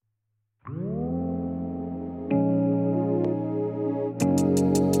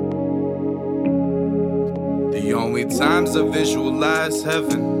only times I visualize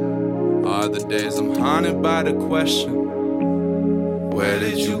heaven are the days I'm haunted by the question, where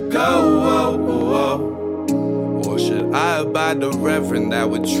did you go? Or should I abide the reverend that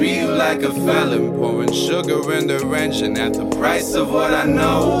would treat you like a felon, pouring sugar in their engine at the price of what I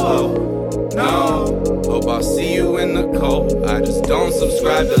know? No, hope I'll see you in the cold. I just don't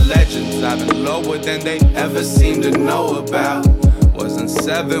subscribe to legends. I've been lower than they ever seem to know about. Wasn't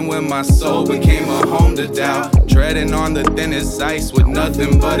 7 when my soul became a home to doubt. Treading on the thinnest ice with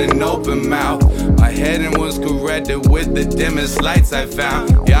nothing but an open mouth. My heading was corrected with the dimmest lights I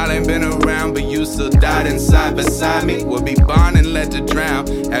found. Y'all ain't been around, but you still died inside beside me. Would be born and led to drown.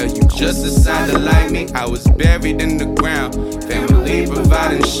 How you just decided to like me? I was buried in the ground. Family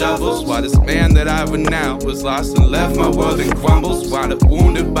providing shovels, while this man that I renowned was lost and left my world in crumbles. Wound up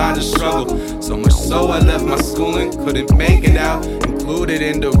wounded by the struggle, so much so I left my schooling. Couldn't make it out, included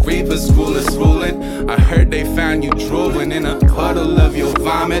in the Reaper school of schooling. I heard they found you drooling in a puddle of your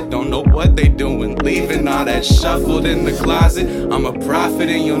vomit. Don't know what they doing, leaving all that shuffled in the closet. I'm a prophet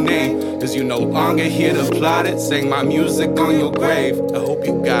in your name, cause you no longer here to plot it. Sing my music on your grave, I hope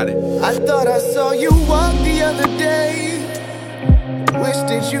you got it. I thought I saw you walk the other day. Wish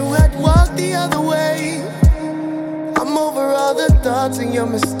that you had walked the other way. I'm over all the thoughts and your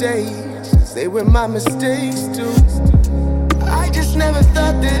mistakes. They were my mistakes too. I just never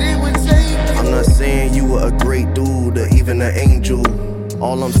thought that it would take. I'm not saying you were a great dude or even an angel.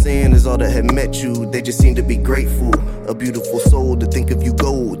 All I'm saying is all that had met you, they just seem to be grateful. A beautiful soul to think of you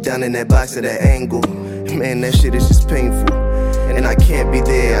gold down in that box at that angle. Man, that shit is just painful. And I can't be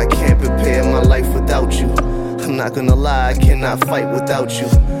there, I can't prepare my life without you. I'm not gonna lie, I cannot fight without you.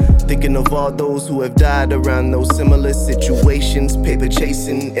 Thinking of all those who have died around those similar situations. Paper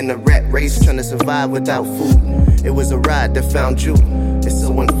chasing in a rat race, trying to survive without food. It was a ride that found you. It's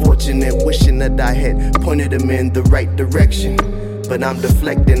so unfortunate, wishing that I had pointed them in the right direction. But I'm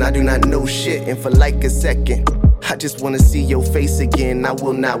deflecting, I do not know shit, and for like a second I just wanna see your face again, I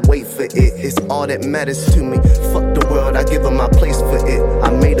will not wait for it. It's all that matters to me. Fuck the world, I give up my place for it. I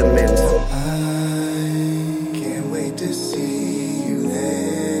made amends. I can't wait to see you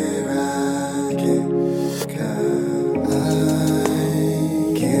there. I can't come. I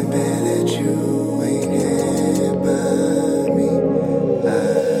can't bear that you ain't here but me. I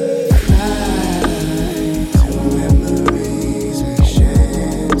fly to memories we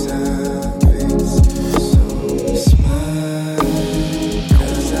shared time. So smile,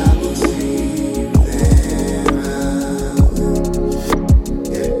 'cause I will see you there.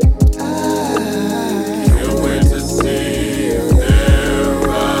 Can't wait to see you there.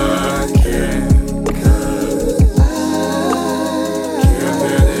 I can't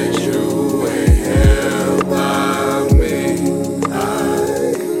bear that you ain't here by me.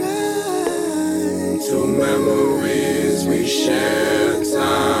 Two memories we share,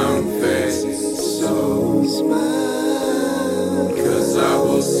 time fades so Smile.